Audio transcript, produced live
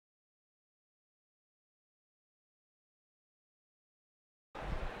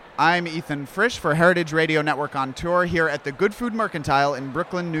I'm Ethan Frisch for Heritage Radio Network on Tour here at the Good Food Mercantile in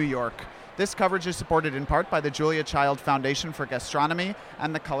Brooklyn, New York. This coverage is supported in part by the Julia Child Foundation for Gastronomy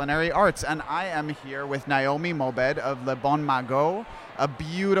and the Culinary Arts, and I am here with Naomi Mobed of Le Bon Magot, a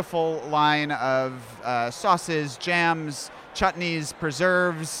beautiful line of sauces, jams, chutneys,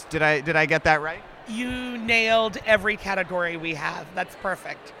 preserves. Did I get that right? You nailed every category we have. That's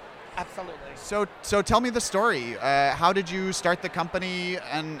perfect. Absolutely. So tell me the story. How did you start the company,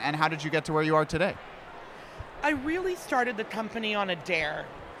 and how did you get to where you are today? I really started the company on a dare.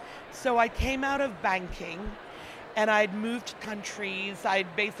 So I came out of banking, and I'd moved countries.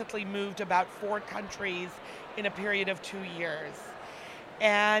 I'd basically moved about 4 countries in a period of 2 years.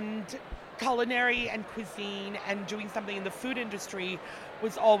 And culinary and cuisine and doing something in the food industry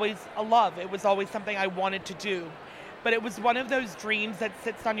was always a love. It was always something I wanted to do. But it was one of those dreams that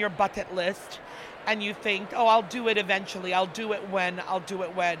sits on your bucket list, and you think, oh, I'll do it eventually. I'll do it when.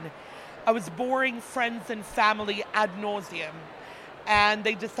 I was boring friends and family ad nauseum, and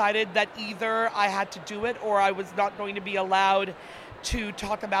they decided that either I had to do it or I was not going to be allowed to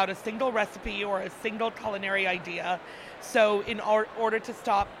talk about a single recipe or a single culinary idea. So in order to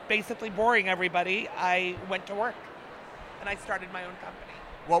stop basically boring everybody, I went to work, and I started my own company.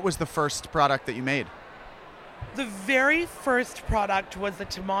 What was the first product that you made? The very first product was a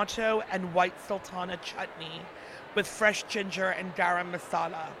tomato and white sultana chutney with fresh ginger and garam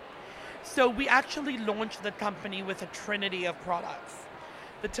masala. So we actually launched the company with a trinity of products.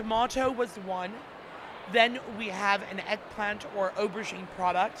 The tomato was one. Then we have an eggplant or aubergine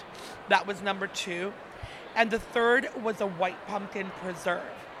product. That was number 2. And the third was a white pumpkin preserve.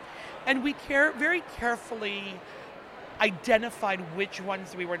 And we very carefully identified which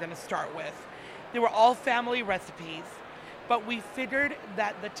ones we were going to start with. They were all family recipes, but we figured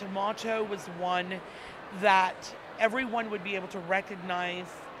that the tomato was one that everyone would be able to recognize,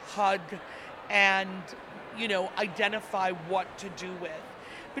 hug, and, identify what to do with.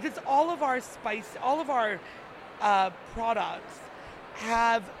 Because all of our products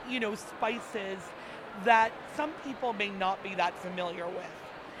have, spices that some people may not be that familiar with.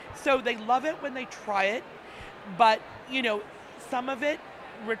 So they love it when they try it, but, some of it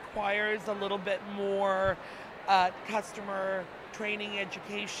requires a little bit more customer training,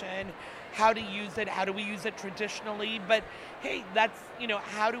 education, how to use it, how do we use it traditionally, but hey, that's,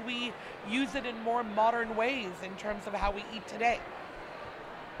 how do we use it in more modern ways in terms of how we eat today?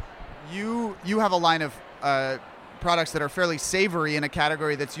 You have a line of products that are fairly savory in a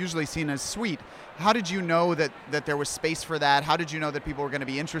category that's usually seen as sweet. How did you know that there was space for that? How did you know that people were going to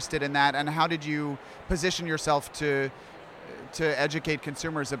be interested in that? And how did you position yourself to educate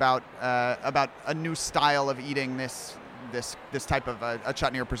consumers about a new style of eating this type of a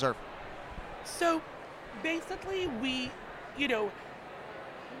chutney or preserve? So basically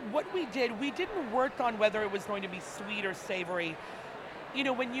what we didn't work on whether it was going to be sweet or savory.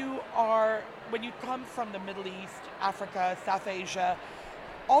 When you come from the Middle East, Africa, South Asia,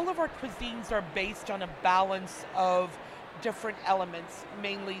 all of our cuisines are based on a balance of different elements,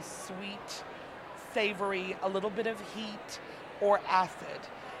 mainly sweet, savory, a little bit of heat, or acid.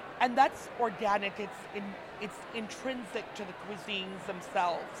 And that's organic, it's intrinsic to the cuisines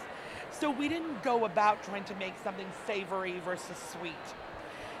themselves. So we didn't go about trying to make something savory versus sweet.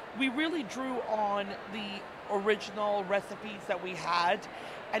 We really drew on the original recipes that we had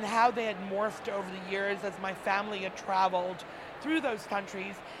and how they had morphed over the years as my family had traveled through those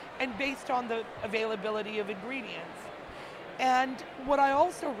countries and based on the availability of ingredients. And what I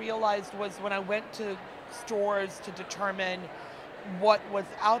also realized was when I went to stores to determine what was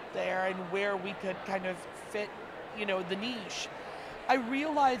out there and where we could kind of fit, the niche, I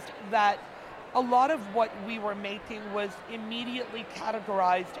realized that a lot of what we were making was immediately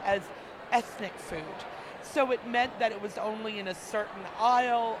categorized as ethnic food. So it meant that it was only in a certain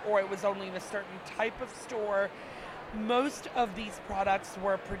aisle or it was only in a certain type of store. Most of these products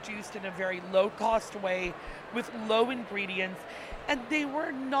were produced in a very low-cost way with low ingredients, and they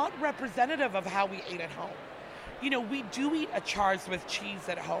were not representative of how we ate at home. We do eat achars with cheese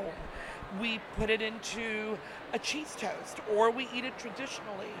at home. We put it into a cheese toast, or we eat it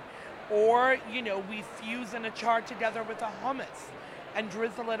traditionally, or, we fuse an achar together with a hummus and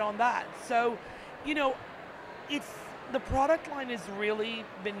drizzle it on that. So, the product line has really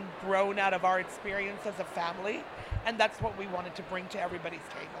been grown out of our experience as a family, and that's what we wanted to bring to everybody's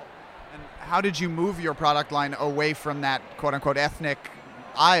table. And how did you move your product line away from that quote-unquote ethnic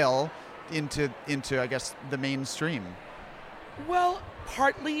aisle into I guess, the mainstream? Well,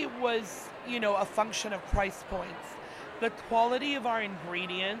 partly it was, a function of price points. The quality of our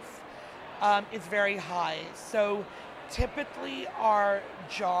ingredients is very high. So Typically, our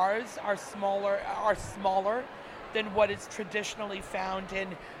jars are smaller than what is traditionally found in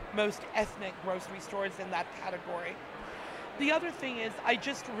most ethnic grocery stores in that category. The other thing is I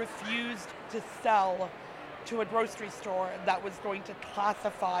just refused to sell to a grocery store that was going to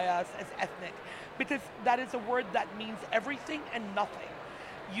classify us as ethnic, because that is a word that means everything and nothing.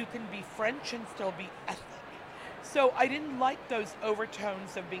 You can be French and still be ethnic. So I didn't like those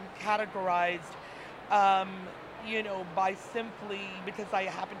overtones of being categorized, by simply because I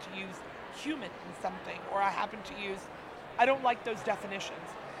happen to use human in something, or I don't like those definitions.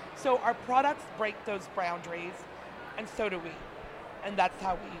 So our products break those boundaries, and so do we. And that's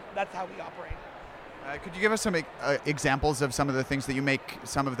how we operate. Could you give us some examples of some of the things that you make,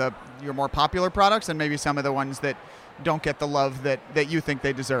 some of your more popular products, and maybe some of the ones that don't get the love that you think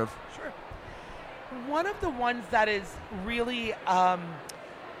they deserve? Sure. One of the ones that is really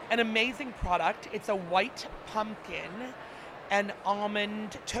an amazing product, it's a white pumpkin and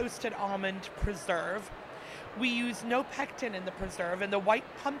toasted almond preserve. We use no pectin in the preserve, and the white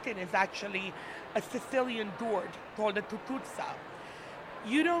pumpkin is actually a Sicilian gourd called a cucuzza.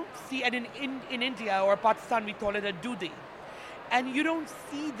 You don't see, and in India or Pakistan we call it a dudi. And you don't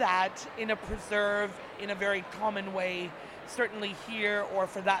see that in a preserve in a very common way, certainly here, or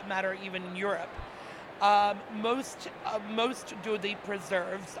for that matter, even in Europe. Most dudi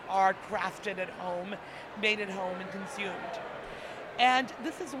preserves are crafted at home, made at home, and consumed. And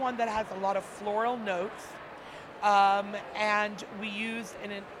this is one that has a lot of floral notes, and we use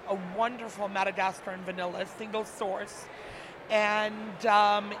a wonderful Madagascar vanilla, single source, and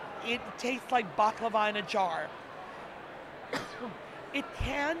it tastes like baklava in a jar. It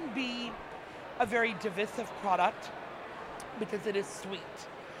can be a very divisive product because it is sweet.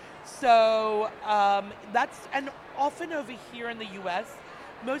 So and often over here in the US,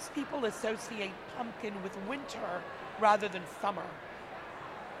 most people associate pumpkin with winter rather than summer.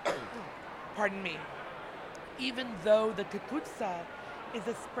 Pardon me. Even though the cucuzza is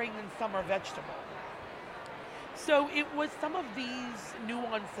a spring and summer vegetable. So it was some of these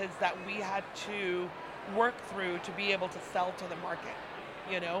nuances that we had to work through to be able to sell to the market,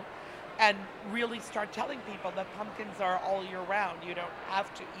 and really start telling people that pumpkins are all year round. You don't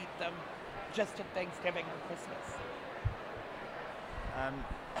have to eat them just at Thanksgiving or Christmas.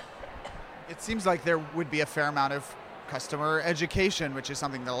 It seems like there would be a fair amount of customer education, which is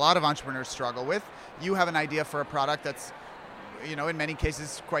something that a lot of entrepreneurs struggle with. You have an idea for a product that's, in many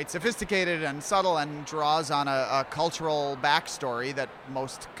cases quite sophisticated and subtle and draws on a cultural backstory that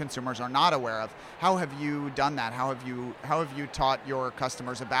most consumers are not aware of. How have you done that? How have you taught your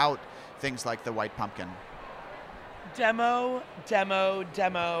customers about things like the white pumpkin? Demo,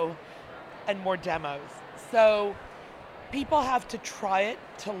 and more demos. So people have to try it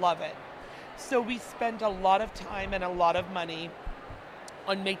to love it. So we spend a lot of time and a lot of money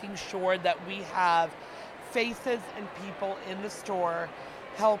on making sure that we have faces and people in the store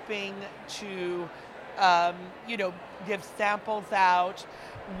helping to, give samples out.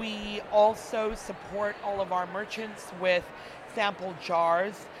 We also support all of our merchants with sample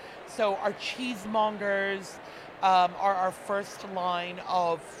jars. So our cheesemongers are our first line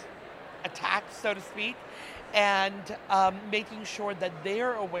of attack, so to speak, and making sure that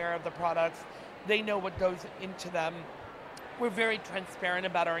they're aware of the products, they know what goes into them. We're very transparent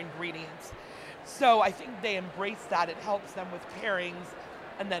about our ingredients. So I think they embrace that. It helps them with pairings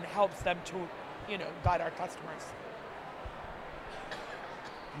and then helps them to, guide our customers.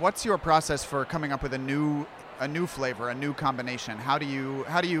 What's your process for coming up with a new flavor, a new combination? How do you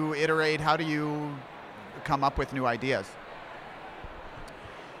iterate? How do you come up with new ideas?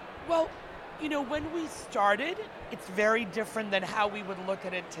 Well, when we started, it's very different than how we would look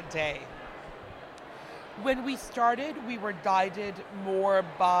at it today. When we started, we were guided more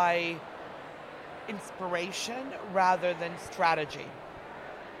by inspiration rather than strategy.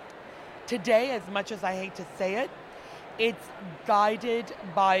 Today, as much as I hate to say it, it's guided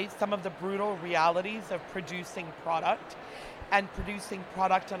by some of the brutal realities of producing product and producing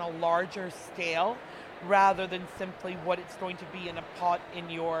product on a larger scale rather than simply what it's going to be in a pot on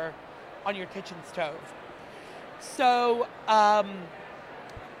your kitchen stove. So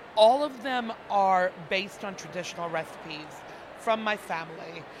all of them are based on traditional recipes from my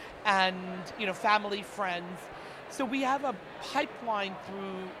family and family, friends. So we have a pipeline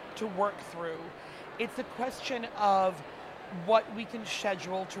to work through. It's a question of what we can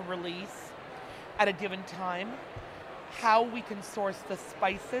schedule to release at a given time, how we can source the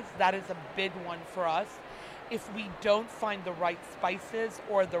spices. That is a big one for us. If we don't find the right spices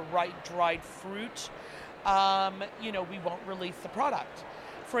or the right dried fruit, we won't release the product.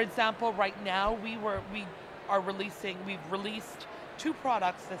 For example, right now we we've released 2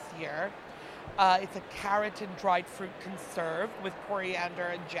 products this year. It's a carrot and dried fruit conserve with coriander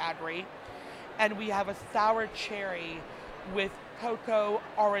and jaggery. And we have a sour cherry with cocoa,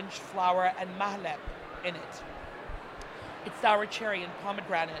 orange flower, and mahlep in it. It's sour cherry and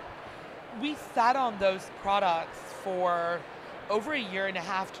pomegranate. We sat on those products for over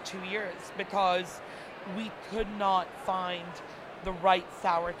 1.5 to 2 years because we could not find the right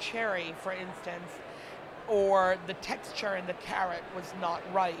sour cherry, for instance, or the texture in the carrot was not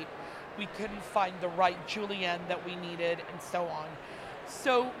right. We couldn't find the right julienne that we needed, and so on.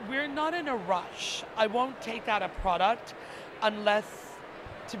 So we're not in a rush. I won't take out a product unless,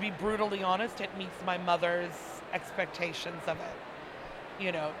 to be brutally honest, it meets my mother's expectations of it.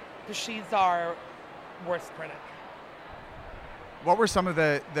 You know, because she's our worst critic. What were some of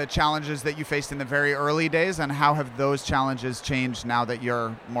the challenges that you faced in the very early days, and how have those challenges changed now that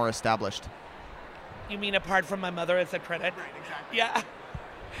you're more established? You mean apart from my mother as a critic? Right, exactly. Yeah.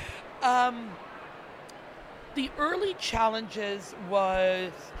 The early challenges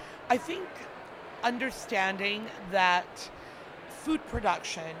was, I think, understanding that food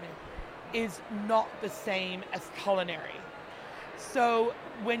production is not the same as culinary. So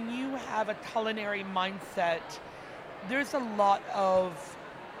when you have a culinary mindset, there's a lot of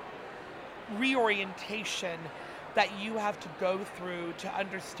reorientation that you have to go through to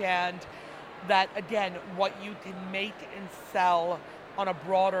understand that, again, what you can make and sell on a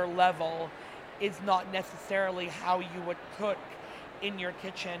broader level is not necessarily how you would cook in your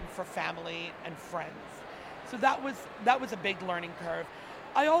kitchen for family and friends. So that was a big learning curve.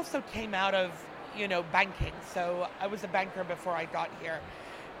 I also came out of, banking. So I was a banker before I got here.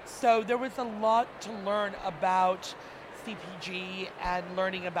 So there was a lot to learn about CPG and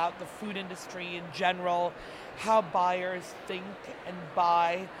learning about the food industry in general, how buyers think and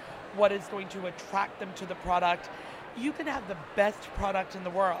buy, what is going to attract them to the product. You can have the best product in the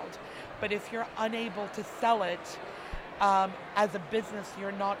world, but if you're unable to sell it as a business,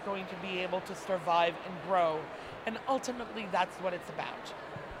 you're not going to be able to survive and grow. And ultimately, that's what it's about,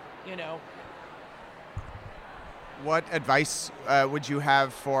 What advice would you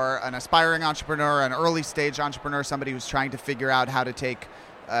have for an aspiring entrepreneur, an early stage entrepreneur, somebody who's trying to figure out how to take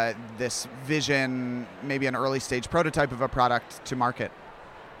this vision, maybe an early stage prototype of a product, to market?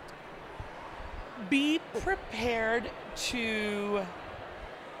 Be prepared to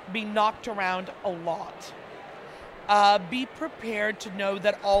be knocked around a lot. Be prepared to know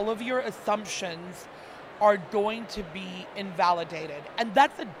that all of your assumptions are going to be invalidated. And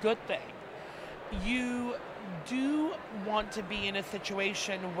that's a good thing. You do want to be in a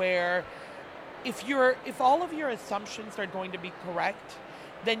situation where if all of your assumptions are going to be correct,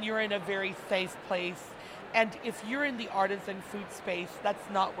 then you're in a very safe place. And if you're in the artisan food space, that's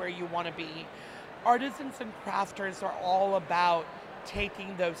not where you want to be. Artisans and crafters are all about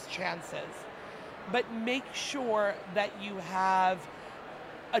taking those chances. But make sure that you have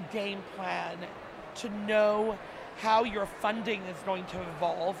a game plan to know how your funding is going to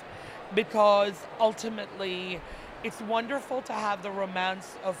evolve, because ultimately it's wonderful to have the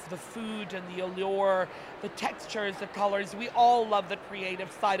romance of the food and the allure, the textures, the colors. We all love the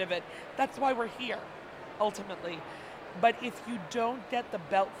creative side of it. That's why we're here, ultimately. But if you don't get the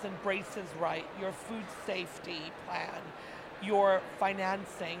belts and braces right, your food safety plan, your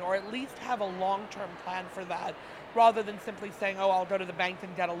financing, or at least have a long-term plan for that, rather than simply saying, oh, I'll go to the bank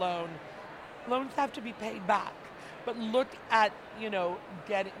and get a loan. Loans have to be paid back. But look at,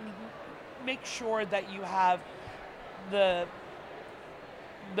 make sure that you have the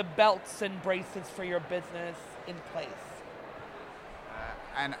belts and braces for your business in place.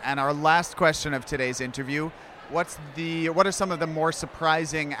 And our last question of today's interview, what are some of the more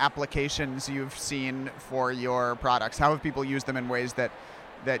surprising applications you've seen for your products? How have people used them in ways that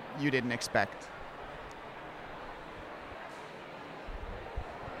you didn't expect?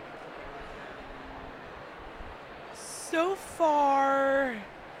 So far,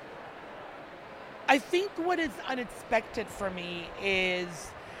 I think what is unexpected for me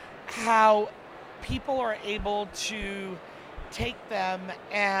is how people are able to take them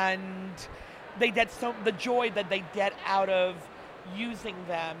and the joy that they get out of using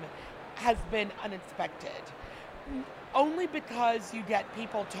them has been unexpected. Only because you get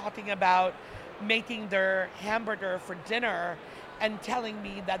people talking about making their hamburger for dinner and telling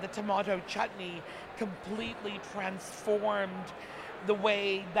me that the tomato chutney completely transformed the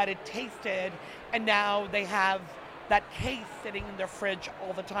way that it tasted, and now they have that case sitting in their fridge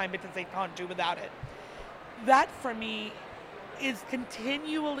all the time because they can't do without it. That, for me, is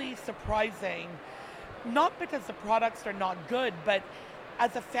continually surprising, not because the products are not good, but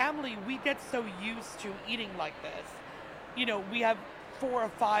as a family, we get so used to eating like this. You know, we have 4 or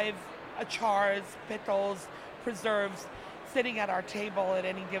 5 achars, pickles, preserves sitting at our table at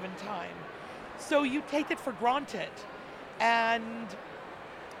any given time. So you take it for granted, and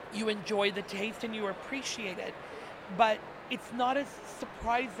you enjoy the taste and you appreciate it. But it's not as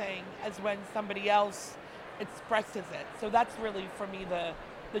surprising as when somebody else expresses it. So that's really, for me,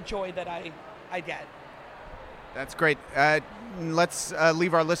 the joy that I get. That's great. Let's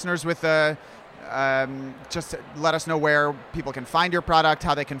leave our listeners with just let us know where people can find your product,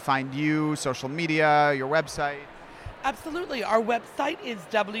 how they can find you, social media, your website. Absolutely. Our website is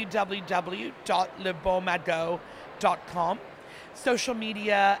www.lebonmado.com. Social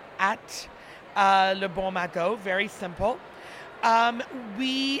media at Le Bon Mado, very simple.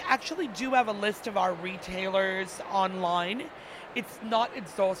 We actually do have a list of our retailers online. It's not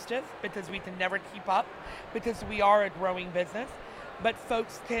exhaustive because we can never keep up because we are a growing business. But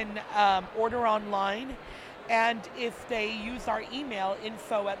folks can order online, and if they use our email,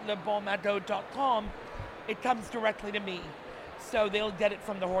 info@lebonmado.com, it comes directly to me. So they'll get it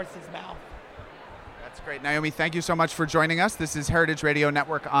from the horse's mouth. That's great. Naomi, thank you so much for joining us. This is Heritage Radio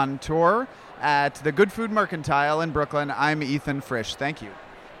Network on tour at the Good Food Mercantile in Brooklyn. I'm Ethan Frisch. Thank you.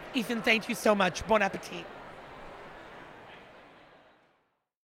 Ethan, thank you so much. Bon appetit.